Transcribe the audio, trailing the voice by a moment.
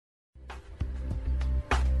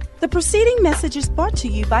The preceding message is brought to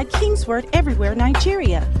you by King's Word Everywhere,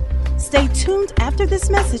 Nigeria. Stay tuned after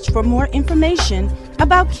this message for more information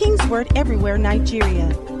about King's Word Everywhere,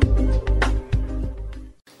 Nigeria.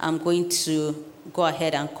 I'm going to go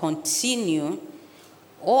ahead and continue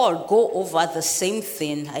or go over the same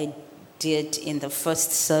thing I did in the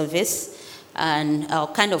first service. And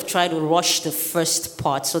I'll kind of try to rush the first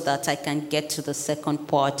part so that I can get to the second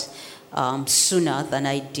part sooner than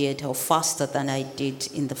I did, or faster than I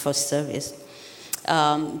did in the first service.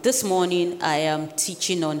 This morning, I am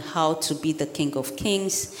teaching on how to be the King of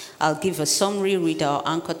Kings. I'll give a summary, read our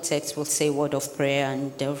anchor text, we'll say a word of prayer,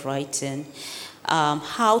 and delve right in.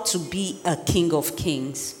 How to be a King of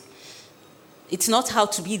Kings. It's not how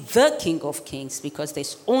to be the King of Kings, because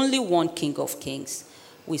there's only one King of Kings,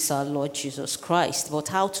 with our Lord Jesus Christ. But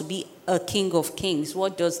how to be a King of Kings.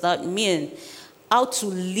 What does that mean? How to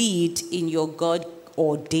lead in your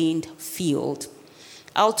God-ordained field.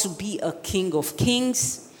 How to be a King of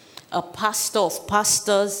Kings, a pastor of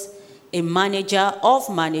pastors, a manager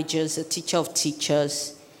of managers, a teacher of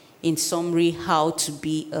teachers. In summary, how to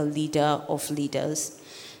be a leader of leaders.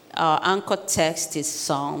 Our anchor text is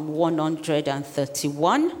Psalm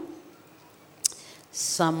 131.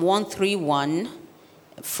 Psalm 131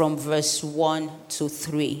 from verse 1 to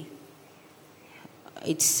 3.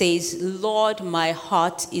 It says, Lord, my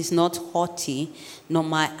heart is not haughty, nor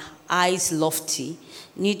my eyes lofty.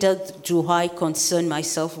 Neither do I concern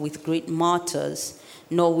myself with great matters,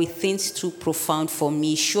 nor with things too profound for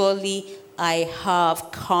me. Surely I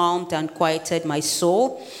have calmed and quieted my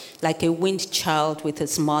soul, like a weaned child with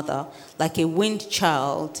his mother. Like a weaned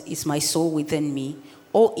child is my soul within me.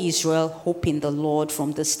 O Israel, hope in the Lord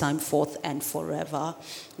from this time forth and forever.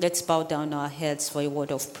 Let's bow down our heads for a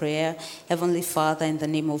word of prayer. Heavenly Father, in the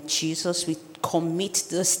name of Jesus, we commit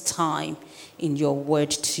this time in your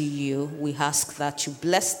word to you. We ask that you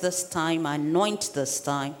bless this time, anoint this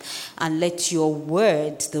time, and let your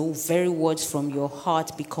word, the very words from your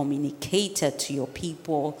heart, be communicated to your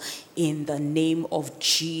people. In the name of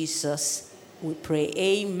Jesus, we pray.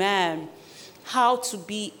 Amen. How to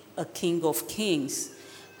be a King of Kings.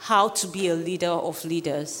 How to be a leader of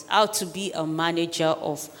leaders. How to be a manager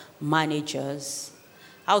of managers.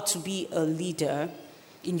 How to be a leader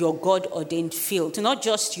in your God-ordained field. Not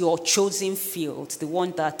just your chosen field, the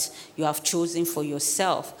one that you have chosen for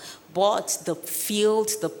yourself, but the field,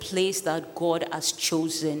 the place that God has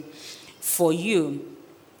chosen for you.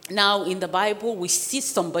 Now, in the Bible, we see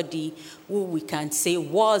somebody who we can say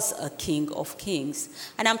was a King of Kings.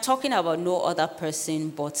 And I'm talking about no other person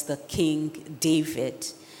but the King David.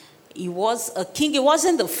 He was a king. He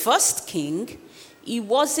wasn't the first king. He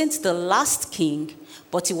wasn't the last king,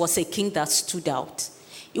 but he was a king that stood out.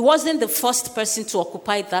 He wasn't the first person to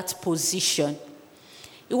occupy that position.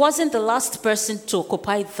 He wasn't the last person to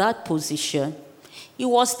occupy that position. He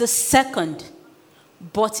was the second,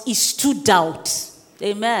 but he stood out.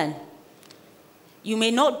 Amen. You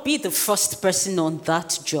may not be the first person on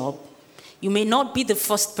that job. You may not be the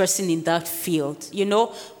first person in that field. You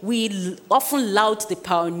know, we often laud the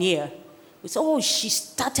pioneer. We say, oh, she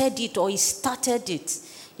started it or he started it.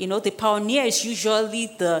 You know, the pioneer is usually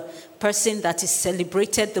the person that is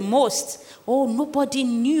celebrated the most. Oh, nobody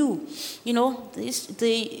knew. You know,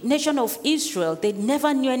 the nation of Israel, they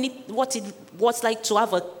never knew what it was like to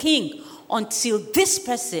have a king until this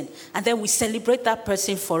person. And then we celebrate that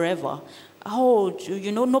person forever. Oh,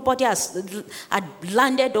 you know, nobody had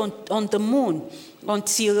landed on the moon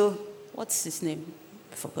until, what's his name?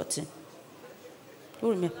 I've forgotten. Who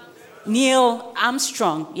remember? Neil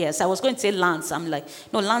Armstrong. Yes, I was going to say Lance. I'm like,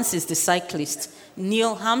 no, Lance is the cyclist.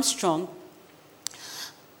 Neil Armstrong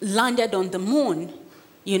landed on the moon,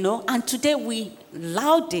 you know, and today we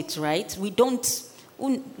laud it, right? We don't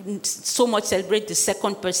so much celebrate the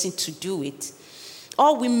second person to do it.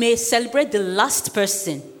 Or we may celebrate the last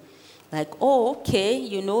person. Like, oh, okay,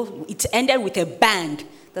 you know, it ended with a bang.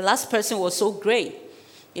 The last person was so great.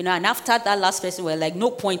 You know, and after that last person, we're like,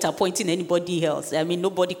 no point appointing anybody else. I mean,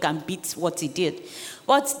 nobody can beat what he did.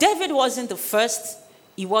 But David wasn't the first.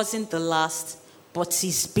 He wasn't the last. But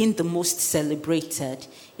he's been the most celebrated.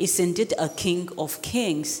 He's indeed a King of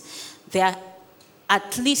Kings. There are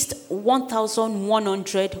at least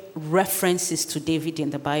 1,100 references to David in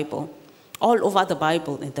the Bible. All over the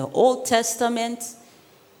Bible. In the Old Testament,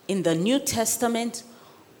 in the New Testament,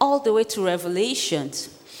 all the way to Revelations.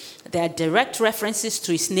 There are direct references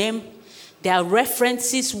to his name. There are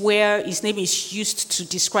references where his name is used to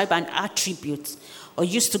describe an attribute or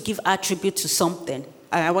used to give attribute to something.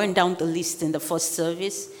 I went down the list in the first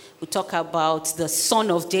service. We talk about the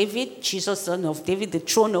Son of David, Jesus, Son of David, the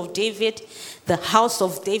throne of David, the house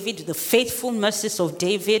of David, the faithful mercies of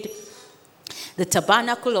David, the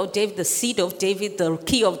tabernacle of David, the seed of David, the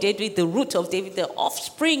key of David, the root of David, the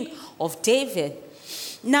offspring of David.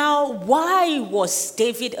 Now, why was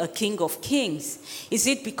David a king of kings? Is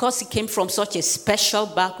it because he came from such a special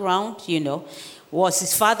background, Was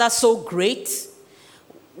his father so great?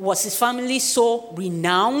 Was his family so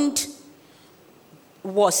renowned?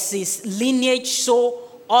 Was his lineage so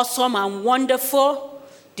awesome and wonderful?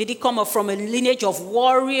 Did he come up from a lineage of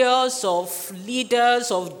warriors, of leaders,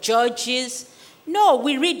 of judges? No,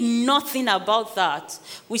 we read nothing about that.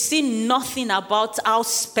 We see nothing about how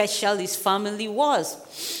special his family was.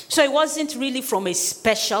 So it wasn't really from a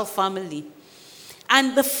special family.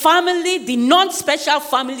 And the family, the non-special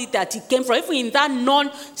family that he came from, even in that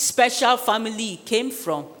non-special family he came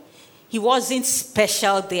from, he wasn't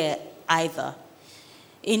special there either.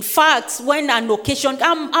 In fact, when an occasion,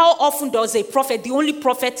 how often does a prophet, the only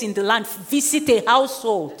prophet in the land, visit a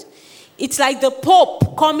household? It's like the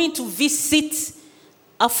Pope coming to visit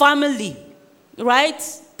a family, right?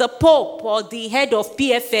 The Pope or the head of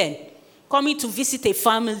PFN coming to visit a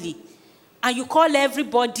family. And you call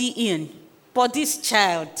everybody in, but this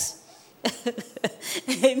child,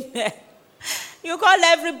 amen. You call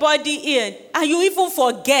everybody in, and you even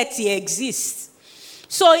forget he exists.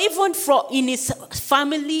 So even in his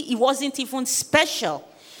family, he wasn't even special.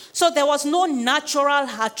 So there was no natural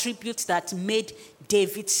attribute that made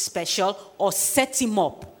David special or set him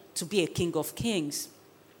up to be a king of kings.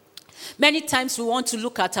 Many times we want to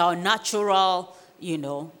look at our natural,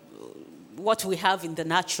 what we have in the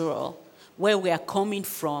natural, where we are coming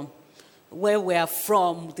from,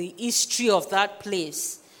 the history of that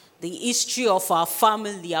place, the history of our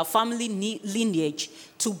family lineage,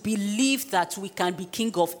 to believe that we can be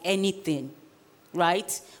king of anything,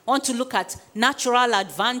 right? I want to look at natural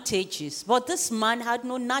advantages, but this man had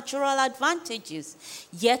no natural advantages,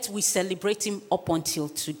 yet we celebrate him up until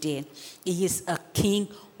today. He is a king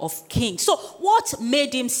of kings. So what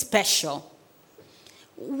made him special?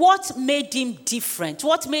 What made him different?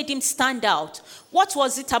 What made him stand out? What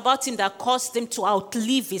was it about him that caused him to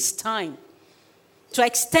outlive his time? To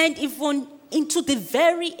extend even into the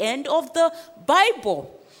very end of the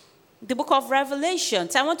Bible, the book of Revelation.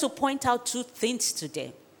 I want to point out two things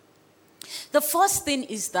today. The first thing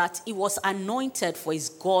is that he was anointed for his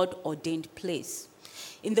God-ordained place.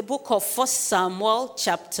 In the book of 1 Samuel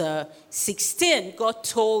chapter 16, God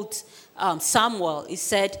told Samuel, he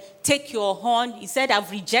said, take your horn. He said,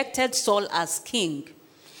 I've rejected Saul as king.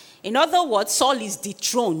 In other words, Saul is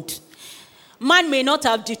dethroned. Man may not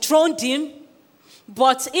have dethroned him,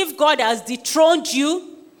 but if God has dethroned you,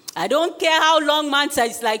 I don't care how long man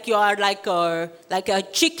says, it's like you are like a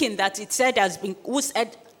chicken that whose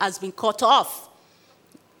head has been cut off.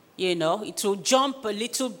 It will jump a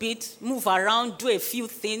little bit, move around, do a few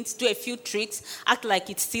things, do a few tricks, act like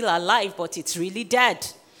it's still alive, but it's really dead.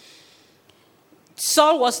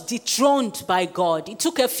 Saul was dethroned by God. It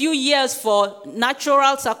took a few years for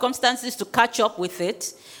natural circumstances to catch up with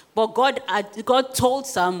it. But God told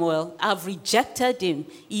Samuel, I've rejected him.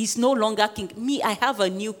 He is no longer king. Me, I have a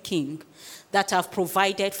new king that I've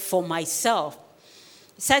provided for myself.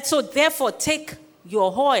 He said, so therefore take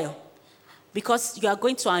your oil, because you are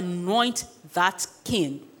going to anoint that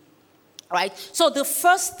king. Right? So the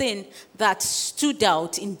first thing that stood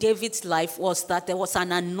out in David's life was that there was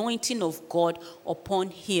an anointing of God upon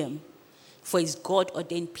him for his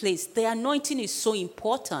God-ordained place. The anointing is so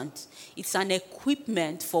important. It's an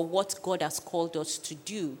equipment for what God has called us to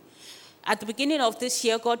do. At the beginning of this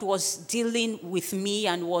year, God was dealing with me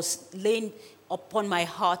and was laying upon my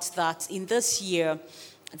heart that in this year,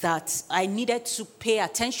 that I needed to pay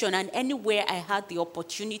attention, and anywhere I had the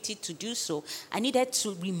opportunity to do so, I needed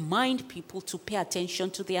to remind people to pay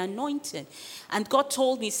attention to the anointing. And God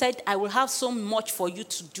told me, he said, I will have so much for you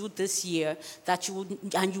to do this year that you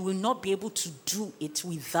will not be able to do it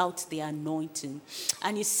without the anointing.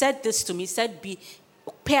 And he said this to me, he said,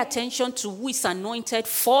 pay attention to who is anointed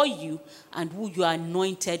for you and who you are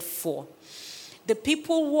anointed for. The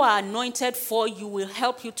people who are anointed for you will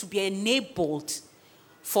help you to be enabled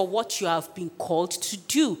for what you have been called to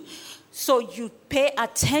do. So you pay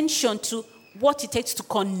attention to what it takes to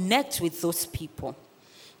connect with those people.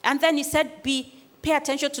 And then he said, pay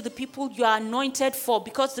attention to the people you are anointed for,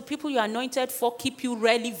 because the people you are anointed for keep you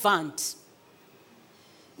relevant.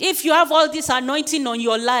 If you have all this anointing on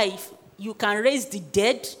your life, you can raise the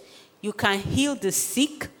dead, you can heal the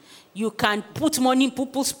sick, you can put money in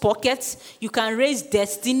people's pockets, you can raise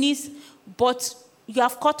destinies, but you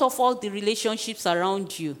have cut off all the relationships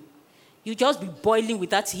around you. You just be boiling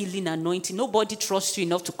with that healing anointing. Nobody trusts you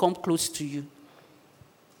enough to come close to you.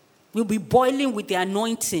 You'll be boiling with the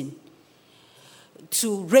anointing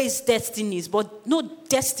to raise destinies, but no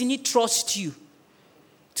destiny trusts you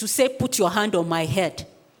to say, put your hand on my head,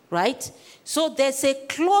 right? So there's a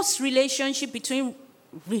close relationship between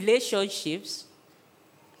relationships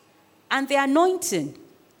and the anointing,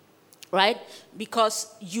 right?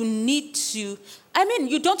 Because you need to,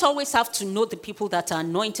 you don't always have to know the people that are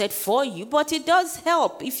anointed for you, but it does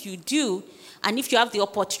help if you do, and if you have the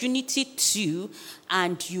opportunity to,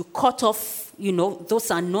 and you cut off,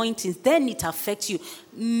 those anointings, then it affects you.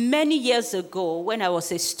 Many years ago, when I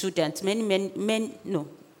was a student,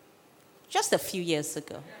 just a few years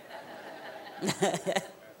ago.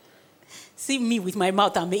 See me with my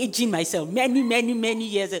mouth, I'm aging myself. Many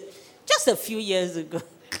years ago. Just a few years ago.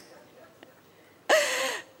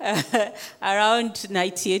 Around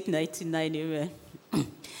 98, 99, amen.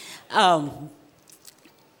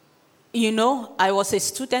 I was a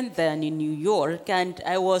student then in New York, and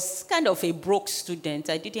I was kind of a broke student.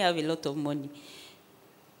 I didn't have a lot of money.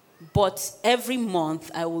 But every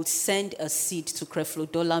month, I would send a seed to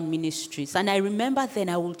Creflo Dollar Ministries. And I remember then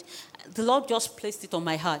the Lord just placed it on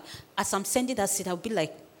my heart. As I'm sending that seed, I'll be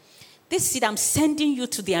like, this seed, I'm sending you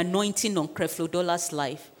to the anointing on Creflo Dollar's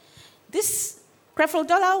life. This Creflo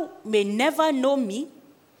Dollar may never know me.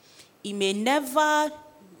 He may never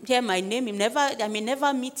hear my name. I may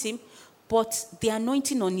never meet him. But the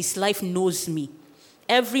anointing on his life knows me.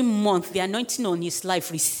 Every month, the anointing on his life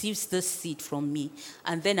receives the seed from me.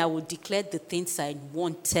 And then I will declare the things I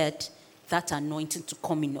wanted that anointing to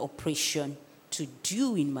come in operation to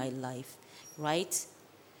do in my life, right?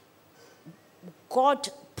 God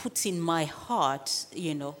put in my heart,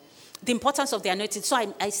 the importance of the anointing.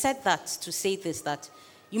 So I said that to say this, that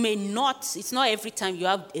you may not, it's not every time you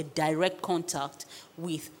have a direct contact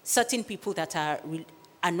with certain people that are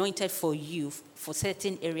anointed for you for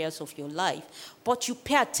certain areas of your life, but you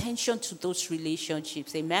pay attention to those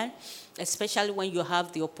relationships, amen? Especially when you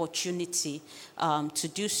have the opportunity to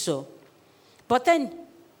do so. But then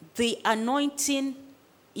the anointing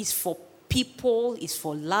is for people, is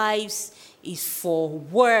for lives, is for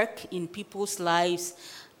work in people's lives,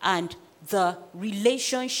 and the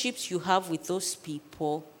relationships you have with those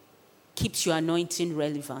people keeps your anointing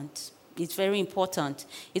relevant. It's very important.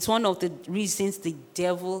 It's one of the reasons the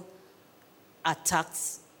devil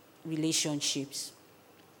attacks relationships.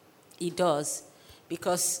 It does.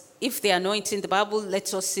 Because if the anointing, the Bible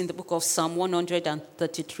lets us in the book of Psalm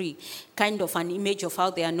 133, kind of an image of how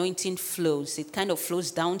the anointing flows. It kind of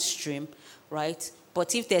flows downstream, right?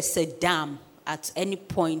 But if there's a dam at any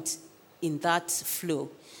point in that flow,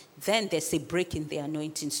 then there's a break in the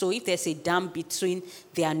anointing. So if there's a dam between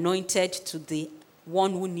the anointed to the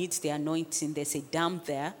one who needs the anointing, there's a dam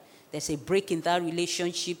there. There's a break in that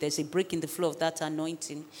relationship. There's a break in the flow of that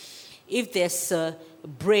anointing. If there's a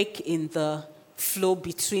break in the flow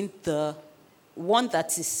between the one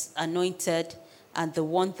that is anointed and the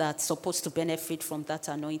one that's supposed to benefit from that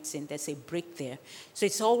anointing, there's a break there. So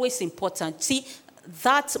it's always important. See,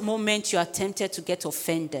 that moment you are tempted to get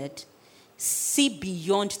offended, see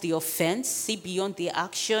beyond the offense, see beyond the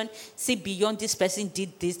action, see beyond this person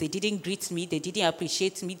did this, they didn't greet me, they didn't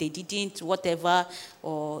appreciate me, they didn't whatever,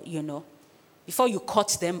 or, before you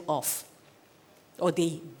cut them off. Or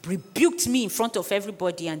they rebuked me in front of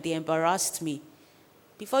everybody and they embarrassed me.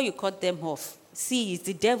 Before you cut them off, see, it's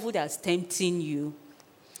the devil that's tempting you.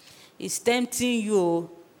 It's tempting you,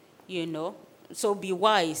 So be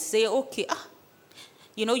wise. Say, okay,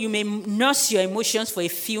 you may nurse your emotions for a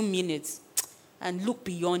few minutes and look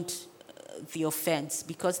beyond the offense,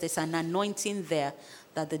 because there's an anointing there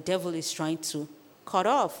that the devil is trying to cut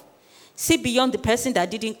off. See beyond the person that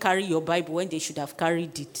didn't carry your Bible when they should have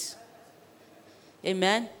carried it.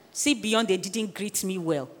 Amen? See beyond they didn't greet me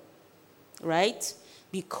well. Right?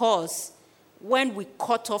 Because when we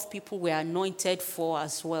cut off people we're anointed for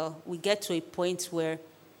as well, we get to a point where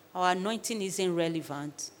our anointing isn't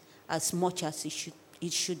relevant as much as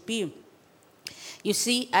it should be. You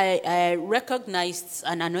see, I recognized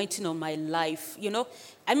an anointing on my life. You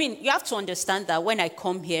have to understand that when I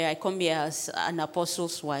come here as an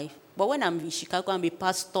apostle's wife. But when I'm in Chicago, I'm a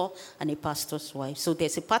pastor and a pastor's wife. So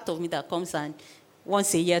there's a part of me that comes and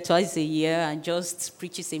once a year, twice a year, and just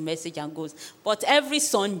preaches a message and goes. But every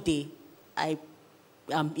Sunday, I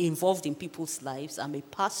am involved in people's lives. I'm a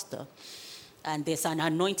pastor. And there's an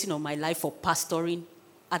anointing on my life for pastoring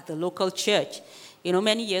at the local church.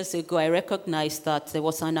 Many years ago, I recognized that there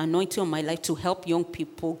was an anointing on my life to help young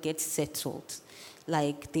people get settled.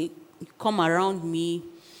 Like, they come around me,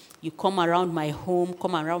 you come around my home,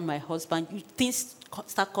 come around my husband, things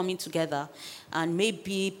start coming together. And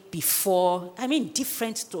maybe before,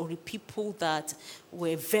 different story, people that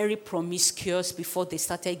were very promiscuous before they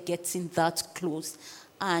started getting that close.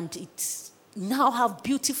 And it's now have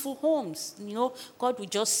beautiful homes. God will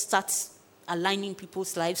just start aligning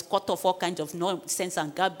people's lives, cut off all kinds of nonsense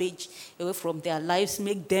and garbage away from their lives,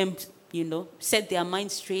 make them, set their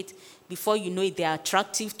mind straight. Before you know it, they are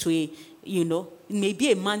attractive to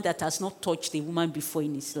maybe a man that has not touched a woman before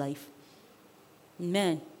in his life.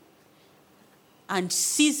 Amen. And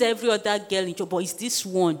sees every other girl in but it's this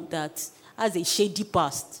one that has a shady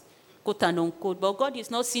past, quote and unquote. But God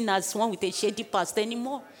is not seen as one with a shady past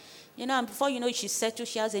anymore. And before you know it, she's settled,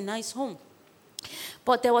 she has a nice home.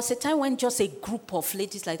 But there was a time when just a group of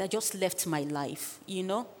ladies like that just left my life,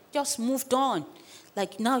 just moved on.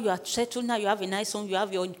 Like now you are settled, now you have a nice home, you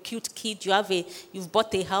have your cute kid, you've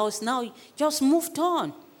bought a house, now you just moved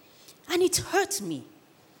on. And it hurt me.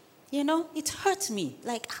 It hurt me.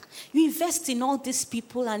 Like you invest in all these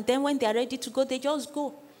people and then when they are ready to go, they just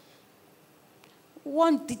go.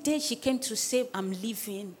 The day she came to say, I'm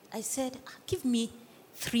leaving, I said, give me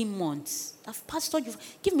 3 months. I've pastored you.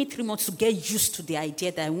 Give me 3 months to get used to the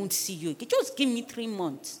idea that I won't see you again. Just give me 3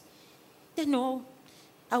 months. Then I'll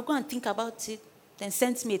go and think about it. Then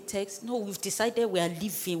sends me a text. No, we've decided we are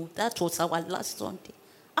leaving. That was our last Sunday.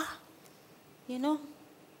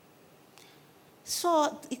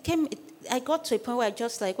 So I got to a point where I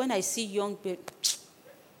just like, when I see young people,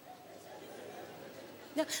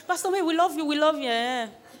 yeah, Pastor May, we love you. Yeah,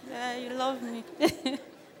 you love me.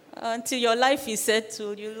 Until your life is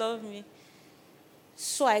settled, you love me.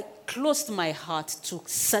 So I closed my heart to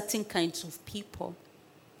certain kinds of people.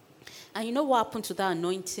 And you know what happened to that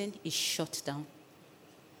anointing? It shut down.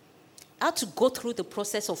 I had to go through the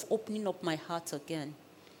process of opening up my heart again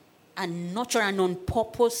and nurture and on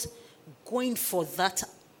purpose going for that,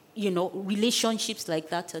 relationships like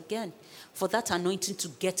that again, for that anointing to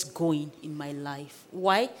get going in my life.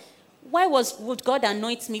 Why? Would God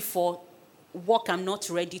anoint me for work I'm not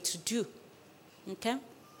ready to do? Okay?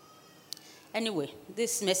 Anyway,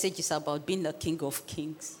 this message is about being the King of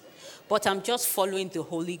Kings. But I'm just following the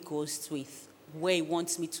Holy Ghost with where he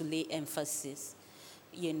wants me to lay emphasis.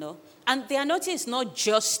 And the anointing is not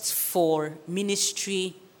just for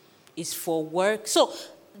ministry, it's for work. So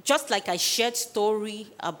just like I shared story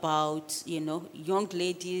about, young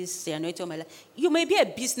ladies, the anointing of my life, you may be a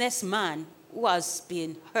businessman who has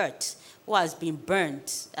been hurt, who has been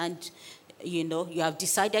burnt, and you have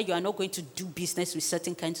decided you are not going to do business with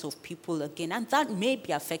certain kinds of people again, and that may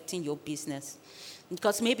be affecting your business.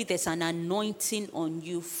 Because maybe there's an anointing on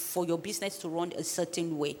you for your business to run a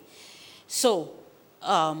certain way. So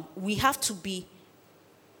we have to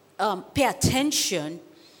pay attention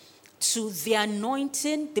to the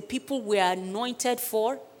anointing, the people we are anointed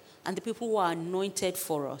for, and the people who are anointed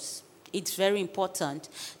for us. It's very important.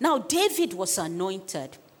 Now, David was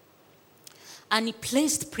anointed, and he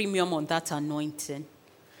placed premium on that anointing.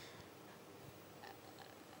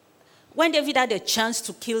 When David had a chance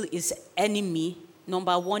to kill his enemy,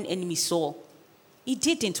 number one enemy, Saul, he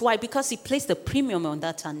didn't. Why? Because he placed the premium on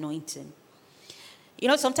that anointing.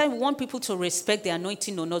 Sometimes we want people to respect the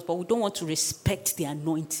anointing on us, but we don't want to respect the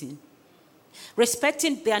anointing.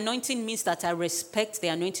 Respecting the anointing means that I respect the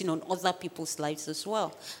anointing on other people's lives as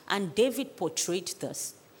well. And David portrayed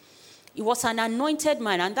this. He was an anointed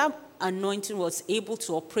man, and that anointing was able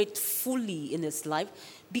to operate fully in his life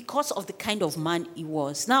because of the kind of man he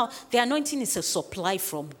was. Now, the anointing is a supply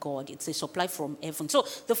from God. It's a supply from heaven. So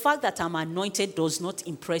the fact that I'm anointed does not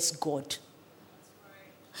impress God.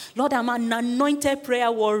 Lord, I'm an anointed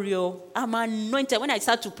prayer warrior. I'm anointed. When I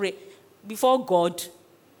start to pray before God,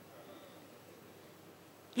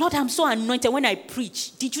 Lord, I'm so anointed when I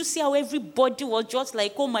preach. Did you see how everybody was just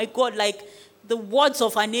like, oh my God, like the words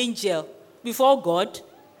of an angel before God?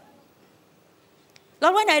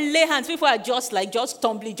 Lord, when I lay hands, people are just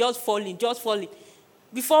tumbling, just falling.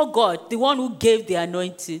 Before God, the one who gave the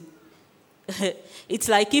anointing. It's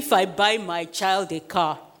like if I buy my child a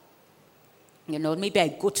car. Maybe I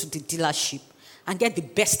go to the dealership and get the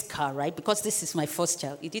best car, right? Because this is my first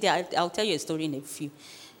child. I'll tell you a story in a few.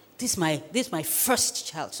 This is my first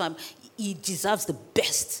child, so he deserves the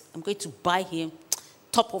best. I'm going to buy him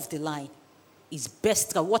top of the line, his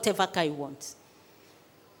best car, whatever car he wants.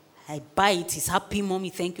 I buy it, he's happy,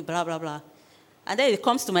 mommy, thank you, blah, blah, blah. And then it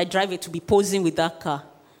comes to my driveway to be posing with that car.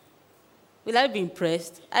 Will I be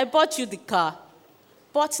impressed? I bought you the car.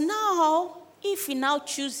 But now, if he now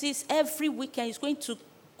chooses every weekend, he's going to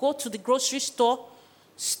go to the grocery store,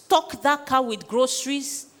 stock that car with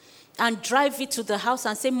groceries, and drive it to the house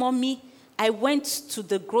and say, Mommy, I went to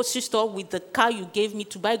the grocery store with the car you gave me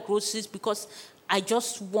to buy groceries because I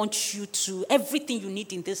just want you to, everything you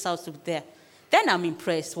need in this house to be there. Then I'm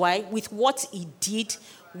impressed. Why? With what he did,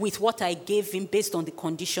 with what I gave him based on the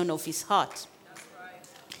condition of his heart.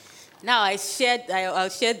 Now, I'll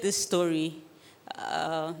share this story.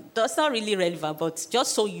 That's not really relevant, but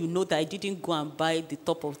just so you know that I didn't go and buy the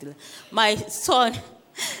top of the... My son,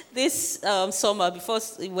 this summer, before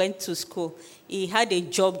he went to school, he had a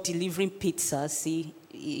job delivering pizzas.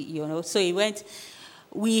 So he went...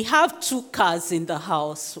 We have 2 cars in the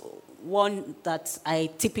house. One that I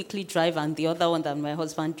typically drive and the other one that my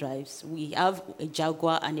husband drives. We have a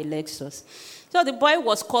Jaguar and a Lexus. So the boy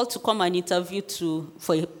was called to come and interview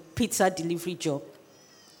for a pizza delivery job.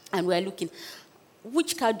 And we're looking,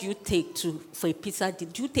 which car do you take for a pizza?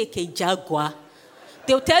 Do you take a Jaguar?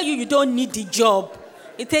 They'll tell you don't need the job.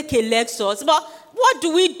 You take a Lexus. But what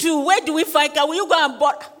do we do? Where do we find car? Will you go and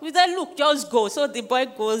buy? We said, look, just go. So the boy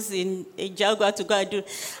goes in a Jaguar to go and do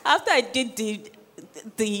it. After I did the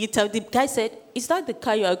guy said, is that the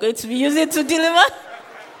car you are going to be using to deliver?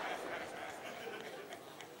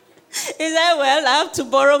 He said, well, I have to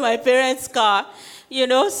borrow my parents' car,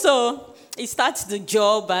 so he starts the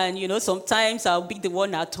job and, sometimes I'll be the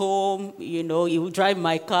one at home, he will drive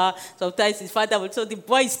my car. Sometimes his father will. So the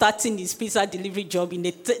boy is starting his pizza delivery job in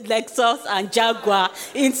a Lexus and Jaguar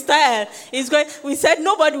in style. We said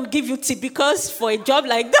nobody will give you tip because for a job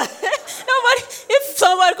like that, if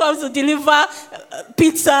someone comes to deliver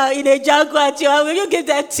pizza in a Jaguar, will you give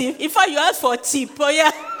that tip? In fact, you ask for a tip. Oh,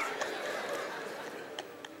 yeah.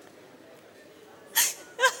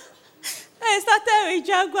 I started with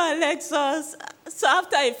Jaguar Lexus. So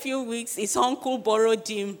after a few weeks, his uncle borrowed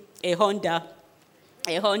him a Honda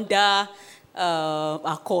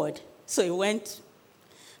Accord. So he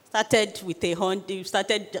started with a Honda,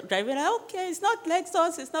 started driving. Okay, it's not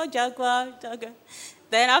Lexus, it's not Jaguar.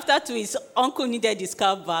 Then after 2, his uncle needed his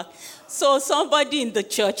car back. So somebody in the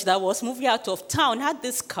church that was moving out of town had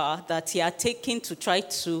this car that he had taken to try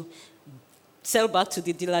to sell back to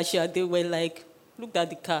the dealership. They were like, look at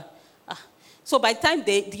the car. So by the time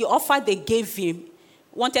the offer they gave him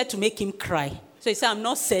wanted to make him cry. So he said, I'm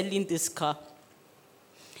not selling this car.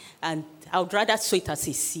 And I would rather sew it as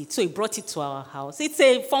a seat. So he brought it to our house. It's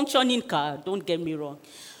a functioning car, don't get me wrong.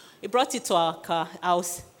 He brought it to our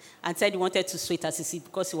house and said he wanted to sew it as a seat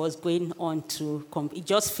because he was going on to he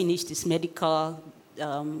just finished his medical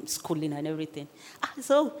schooling and everything.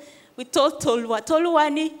 So we told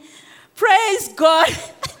Toluwani, praise God.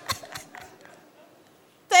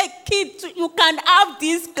 Take it, you can have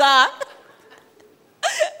this car.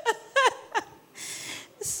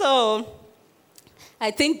 So,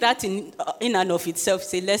 I think that in and of itself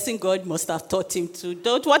is a lesson God must have taught him to.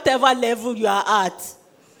 Don't, whatever level you are at,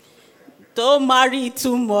 don't marry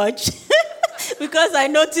too much. Because I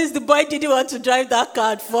noticed the boy didn't want to drive that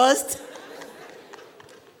car at first.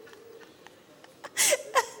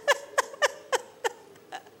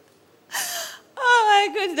 Oh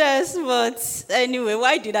my goodness, but anyway,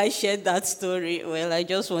 why did I share that story? Well, I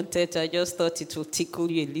just thought it would tickle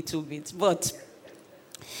you a little bit. But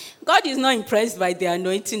God is not impressed by the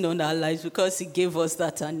anointing on our lives because he gave us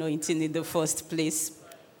that anointing in the first place.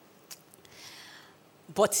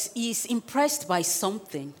 But he's impressed by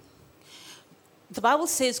something. The Bible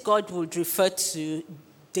says God would refer to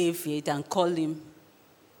David and call him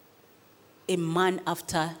a man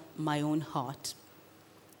after my own heart.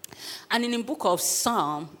 And in the book of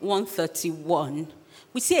Psalm 131,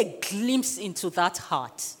 we see a glimpse into that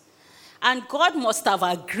heart. And God must have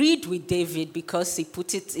agreed with David because he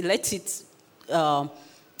let it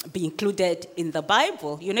be included in the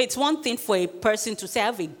Bible. It's one thing for a person to say, I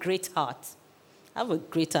have a great heart. I have a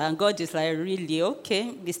great heart. And God is like, really?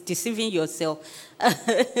 Okay, deceiving yourself.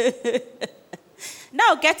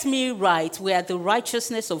 Now get me right. We are the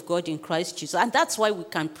righteousness of God in Christ Jesus. And that's why we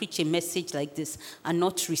can preach a message like this and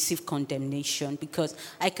not receive condemnation. Because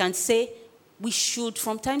I can say we should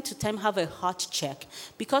from time to time have a heart check.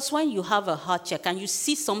 Because when you have a heart check and you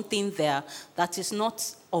see something there that is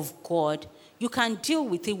not of God, you can deal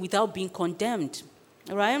with it without being condemned.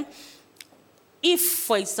 Right? If,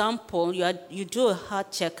 for example, you do a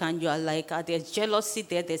heart check and you are like, there's jealousy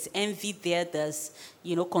there, there's envy there, there's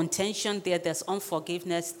contention there, there's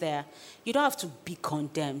unforgiveness there, you don't have to be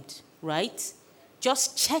condemned, right?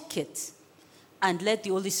 Just check it and let the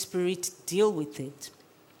Holy Spirit deal with it.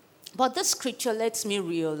 But this scripture lets me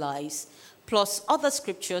realize, plus other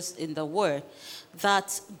scriptures in the Word,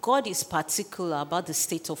 that God is particular about the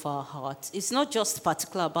state of our heart. It's not just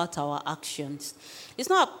particular about our actions. It's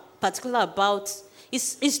not particular about,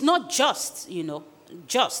 it's not just,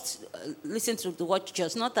 listen to the word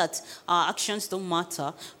just, not that our actions don't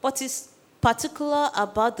matter, but it's particular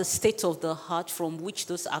about the state of the heart from which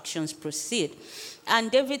those actions proceed. And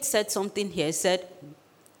David said something here. He said,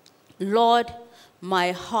 Lord,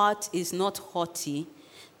 my heart is not haughty,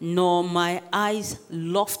 nor my eyes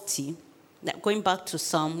lofty. Going back to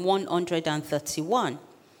Psalm 131.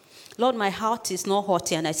 Lord, my heart is not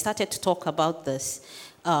haughty, and I started to talk about this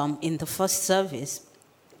in the first service.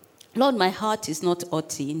 Lord, my heart is not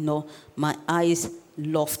haughty, nor my eyes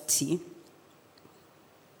lofty.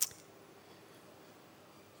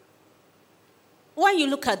 When you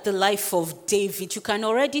look at the life of David, you can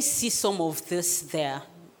already see some of this there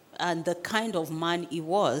and the kind of man he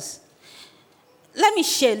was. Let me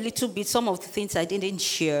share a little bit some of the things I didn't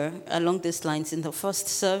share along these lines in the first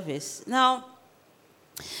service. Now,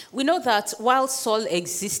 we know that while Saul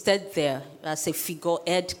existed there as a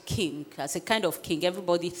figurehead king, as a kind of king,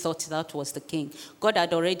 everybody thought that was the king. God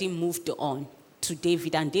had already moved on to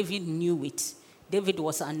David, and David knew it. David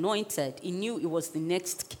was anointed. He knew he was the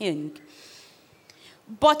next king.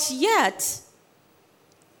 But yet,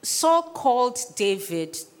 Saul called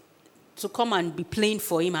David to come and be playing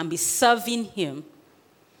for him and be serving him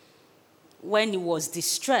when he was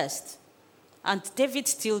distressed. And David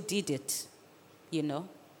still did it, you know.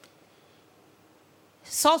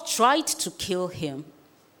 Saul tried to kill him.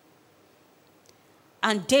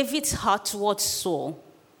 And David's heart towards Saul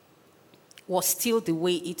was still the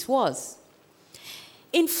way it was.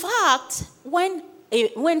 In fact, when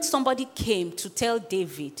somebody came to tell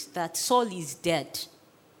David that Saul is dead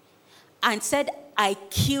and said, I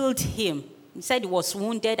killed him. He said he was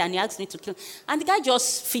wounded and he asked me to kill him. And the guy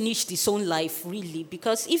just finished his own life, really,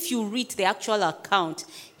 because if you read the actual account,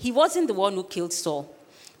 he wasn't the one who killed Saul.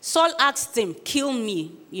 Saul asked him, kill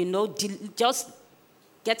me, just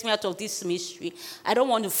get me out of this mystery. I don't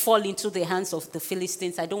want to fall into the hands of the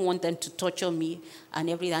Philistines. I don't want them to torture me and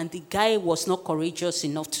everything. And the guy was not courageous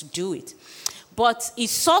enough to do it. But he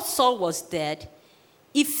saw Saul was dead.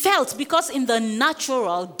 He felt, because in the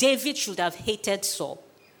natural, David should have hated Saul.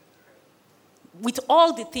 With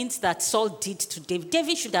all the things that Saul did to David,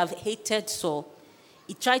 David should have hated Saul.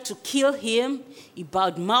 He tried to kill him. He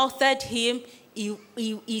bad-mouthed him.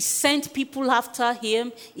 He sent people after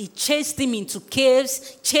him. He chased him into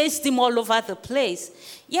caves, chased him all over the place.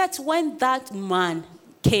 Yet when that man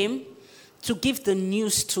came to give the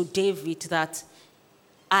news to David that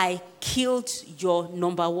I killed your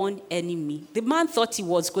number one enemy, the man thought he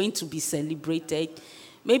was going to be celebrated.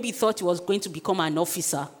 Maybe he thought he was going to become an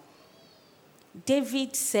officer.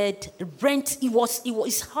 David said,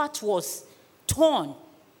 his heart was torn.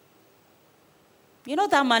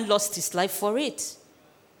 That man lost his life for it.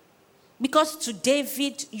 Because to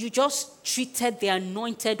David, you just treated the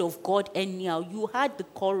anointed of God anyhow. You had the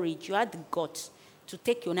courage, you had the guts to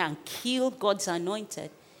take your name and kill God's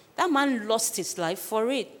anointed. That man lost his life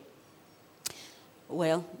for it.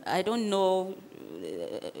 Well, I don't know,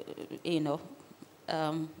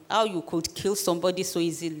 how you could kill somebody so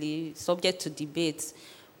easily, subject to debate.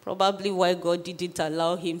 Probably why God didn't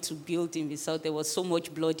allow him to build himself. There was so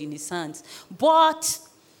much blood in his hands. But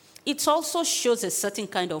it also shows a certain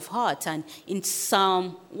kind of heart. And in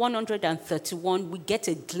Psalm 131, we get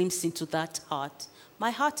a glimpse into that heart.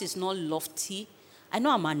 My heart is not lofty. I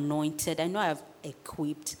know I'm anointed. I know I have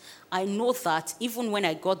equipped. I know that even when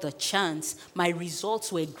I got the chance, my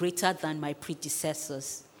results were greater than my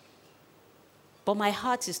predecessors. But my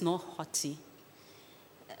heart is not haughty.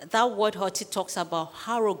 That word haughty talks about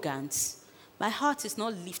arrogance. My heart is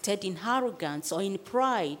not lifted in arrogance or in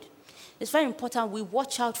pride. It's very important we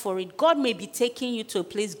watch out for it. God may be taking you to a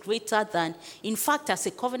place greater than, in fact, as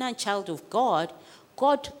a covenant child of God,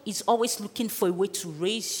 God is always looking for a way to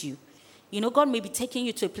raise you. God may be taking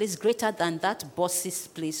you to a place greater than that boss's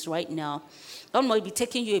place right now. God may be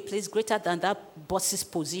taking you to a place greater than that boss's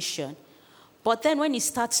position. But then when he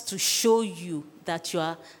starts to show you that you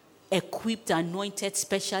are equipped, anointed,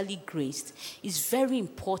 specially graced, it's very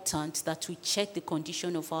important that we check the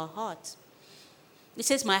condition of our heart. It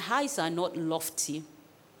says, my eyes are not lofty.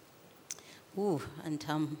 Ooh, and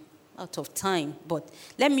I'm out of time. But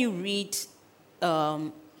let me read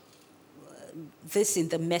this in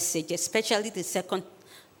the Message, especially the second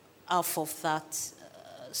half of that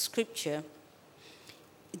scripture.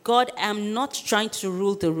 God, I'm not trying to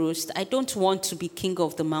rule the roost. I don't want to be king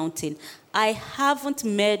of the mountain. I haven't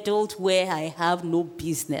meddled where I have no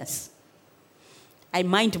business. I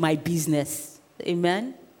mind my business.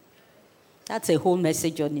 Amen? That's a whole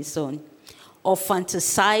message on its own. Or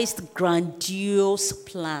fantasized grandiose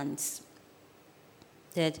plans.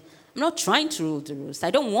 That I'm not trying to rule the roost.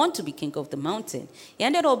 I don't want to be king of the mountain. He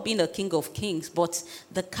ended up being a king of kings, but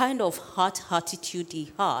the kind of heart attitude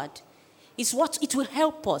he had is what it will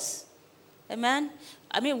help us Amen.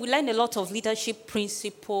 I mean, we learn a lot of leadership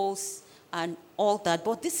principles and all that,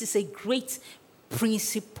 but this is a great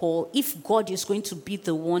principle if God is going to be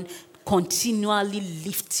the one continually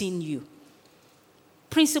lifting you.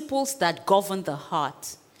 Principles that govern the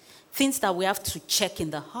heart. Things that we have to check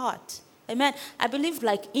in the heart. Amen. I believe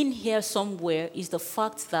like in here somewhere is the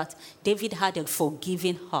fact that David had a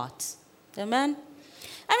forgiving heart. Amen.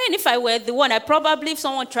 I mean, if I were the one, if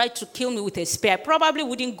someone tried to kill me with a spear, I probably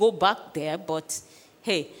wouldn't go back there, but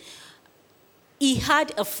hey, he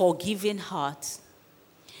had a forgiving heart.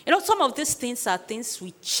 You know, some of these things are things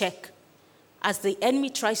we check as the enemy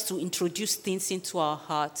tries to introduce things into our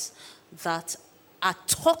hearts that are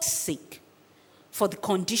toxic for the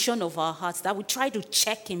condition of our hearts, that we try to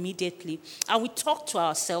check immediately and we talk to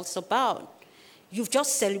ourselves about. You've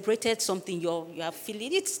just celebrated something, you are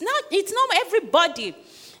feeling. It's not everybody.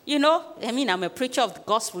 You know, I mean, I'm a preacher of the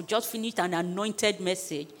gospel, just finished an anointed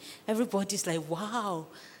message. Everybody's like, wow,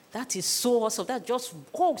 that is so awesome. That's just,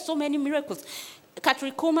 so many miracles.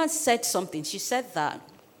 Catherine Coleman said something. She said that,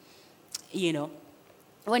 you know,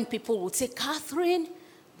 when people would say, Catherine,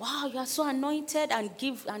 wow, you are so anointed, and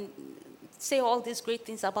give and say all these great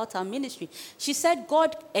things about our ministry. She said,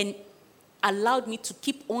 God allowed me to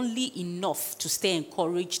keep only enough to stay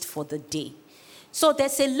encouraged for the day. So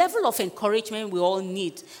there's a level of encouragement we all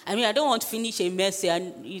need. I mean, I don't want to finish a message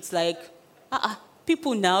and it's like,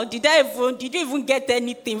 people now, did you even get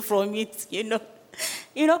anything from it? You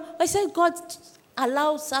know, I said God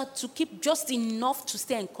allows us to keep just enough to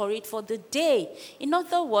stay encouraged for the day. In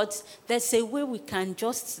other words, there's a way we can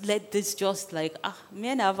just let this just like,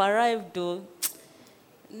 man, I've arrived though.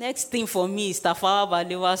 Next thing for me is Tafawa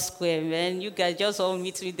Balewa Square, man. You guys just all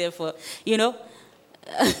meet me there for, you know.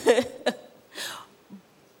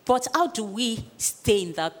 But how do we stay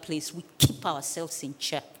in that place? We keep ourselves in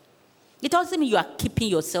check. It doesn't mean you are keeping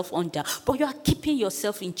yourself under, but you are keeping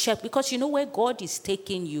yourself in check because you know where God is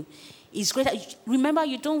taking you is greater. Remember,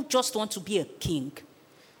 you don't just want to be a king,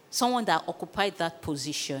 someone that occupied that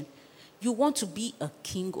position. You want to be a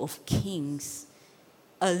king of kings,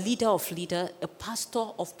 a leader of leaders, a pastor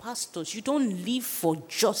of pastors. You don't live for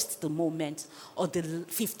just the moment or the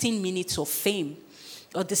 15 minutes of fame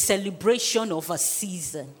or the celebration of a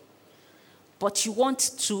season. But you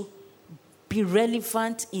want to be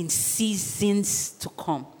relevant in seasons to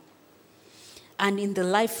come. And in the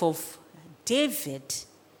life of David,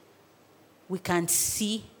 we can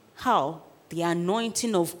see how the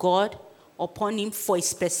anointing of God upon him for a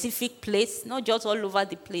specific place, not just all over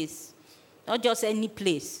the place, not just any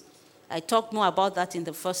place. I talked more about that in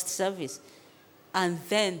the first service. And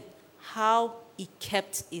then how he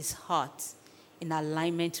kept his heart in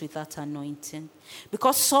alignment with that anointing.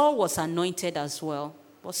 Because Saul was anointed as well.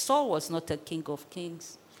 But Saul was not a king of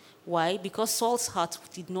kings. Why? Because Saul's heart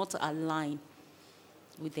did not align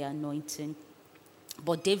with the anointing.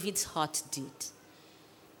 But David's heart did.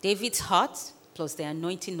 David's heart, plus the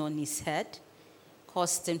anointing on his head,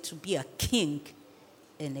 caused him to be a king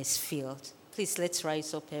in his field. Please, let's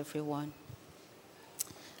rise up, everyone.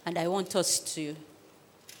 And I want us to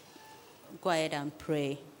go ahead and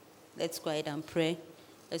pray. Let's go ahead and pray.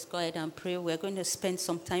 Let's go ahead and pray. We're going to spend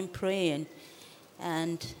some time praying.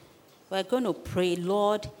 And we're going to pray,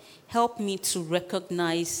 Lord, help me to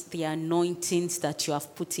recognize the anointings that you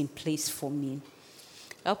have put in place for me.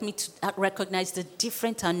 Help me to recognize the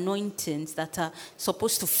different anointings that are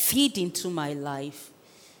supposed to feed into my life,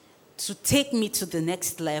 to take me to the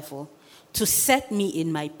next level, to set me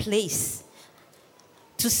in my place,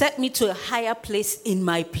 to set me to a higher place in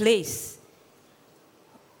my place.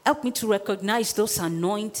 Help me to recognize those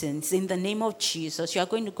anointings in the name of Jesus. You are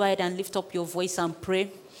going to go ahead and lift up your voice and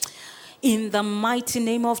pray. In the mighty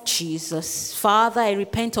name of Jesus, Father, I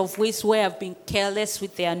repent of ways where I've been careless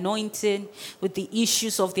with the anointing, with the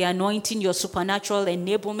issues of the anointing, your supernatural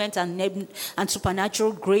enablement and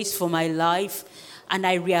supernatural grace for my life. And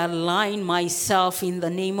I realign myself in the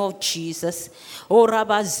name of Jesus.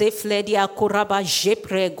 Oraba zefledia koraba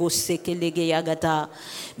jeprego sekelege yagata.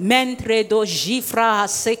 Mentre do jifra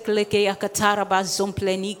sekleke yakatara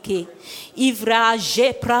bazomplenike. Ivra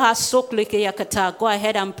jepra sokleke yakata. Go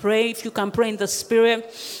ahead and pray. If you can pray in the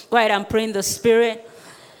spirit, go ahead and pray in the spirit.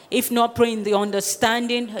 If not, pray in the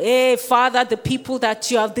understanding. Hey, Father, the people that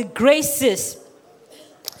you have, the graces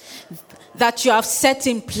that you have set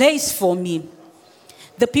in place for me.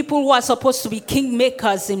 The people who are supposed to be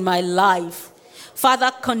kingmakers in my life.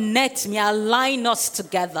 Father, connect me, align us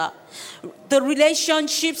together. The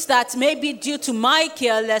relationships that may be due to my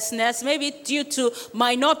carelessness, maybe due to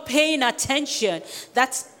my not paying attention,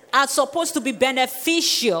 that are supposed to be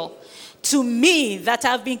beneficial to me that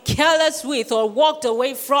I've been careless with or walked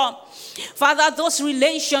away from. Father, those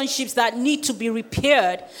relationships that need to be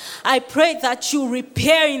repaired, I pray that you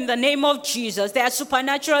repair in the name of Jesus. They are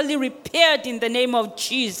supernaturally repaired in the name of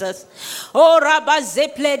Jesus. Oh, Rabba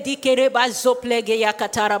Zeple Dikereba Zoplege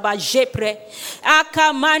Yakataraba Jepre.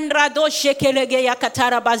 Akamandra do Shekelege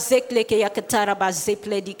Yakataraba Zekleke Yakataraba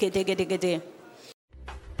Zeple Dikedegede.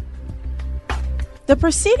 The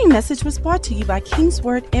preceding message was brought to you by King's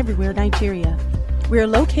Word Everywhere, Nigeria. We are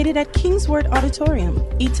located at King's Word Auditorium,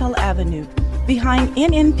 Etel Avenue, behind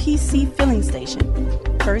NNPC Filling Station,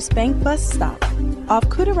 First Bank Bus Stop, off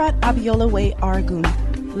Kudirat Abiola Way, Oregun,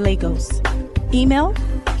 Lagos. Email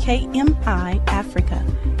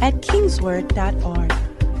kmiafrica@kingsword.org.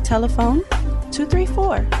 Telephone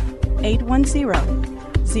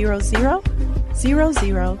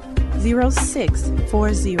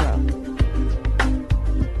 234-810-00000640.